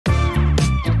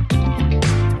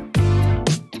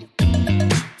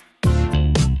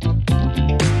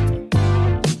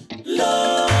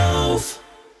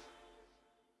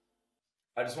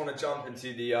I just want to jump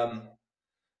into the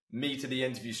meat of the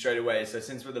interview straight away. So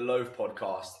since we're the LOAF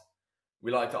Podcast,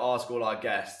 we like to ask all our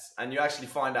guests, and you actually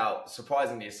find out,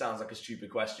 surprisingly, it sounds like a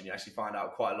stupid question. You actually find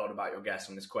out quite a lot about your guests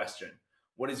on this question.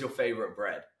 What is your favorite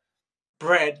bread?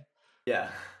 Bread? Yeah.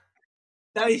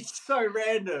 That is so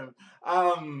random.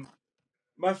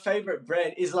 My favorite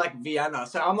bread is like Vienna.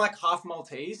 So I'm like half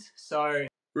Maltese. So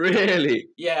Really?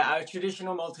 yeah, a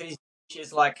traditional Maltese dish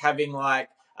is like having like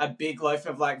a big loaf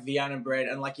of like Vienna bread,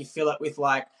 and like you fill it with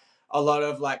like a lot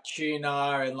of like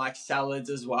tuna and like salads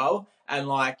as well, and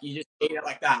like you just eat it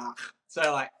like that.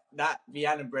 So like that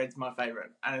Vienna bread's my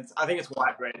favorite, and I think it's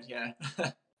white bread. Yeah.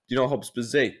 You know hops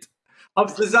bezait?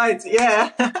 Hops bezait,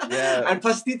 yeah. Yeah. And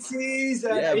pastizzis,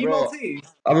 and Yeah, are you bro. Maltese?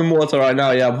 I'm in Malta right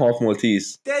now. Yeah, I'm half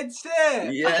Maltese. Dead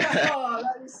set. Yeah. Oh,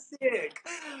 that is sick.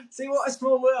 See, what a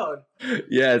small world.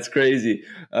 Yeah, it's crazy.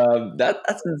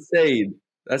 That's insane.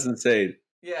 That's insane.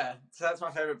 Yeah, so that's my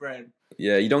favorite bread.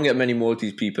 Yeah, you don't get many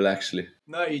Maltese people actually.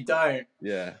 No, you don't.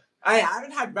 Yeah. I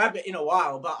haven't had rabbit in a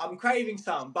while, but I'm craving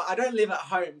some. But I don't live at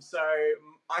home, so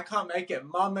I can't make it.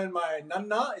 Mum and my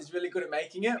nana is really good at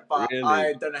making it, but Really?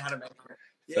 I don't know how to make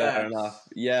it. Fair enough.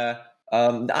 Yeah.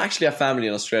 I actually have family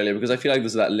in Australia because I feel like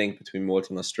there's that link between Malta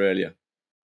and Australia.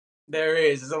 There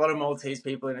is. There's a lot of Maltese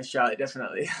people in Australia,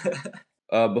 definitely.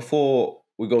 Before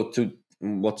we go to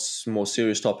what's more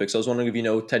serious topics, I was wondering if you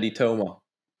know Teddy Toma.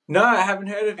 No, I haven't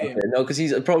heard of him. Okay, no, because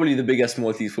he's probably the biggest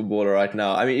Maltese footballer right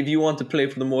now. I mean, if you want to play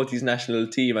for the Maltese national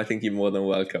team, I think you're more than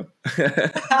welcome.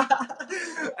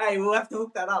 Hey, we'll have to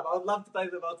hook that up. I would love to play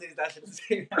for the Maltese national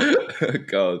team.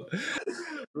 God.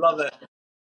 Love it.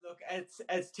 Look,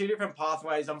 it's two different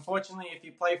pathways. Unfortunately, if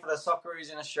you play for the Socceroos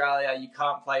in Australia, you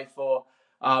can't play for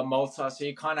Malta, so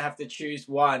you kind of have to choose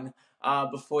one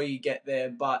before you get there.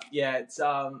 But yeah, it's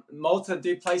Malta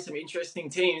do play some interesting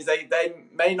teams. They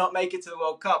may not make it to the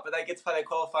World Cup, but they get to play their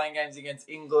qualifying games against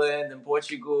England and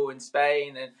Portugal and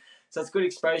Spain, and so it's good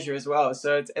exposure as well.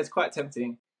 So it's quite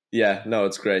tempting. Yeah, no,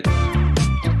 it's great.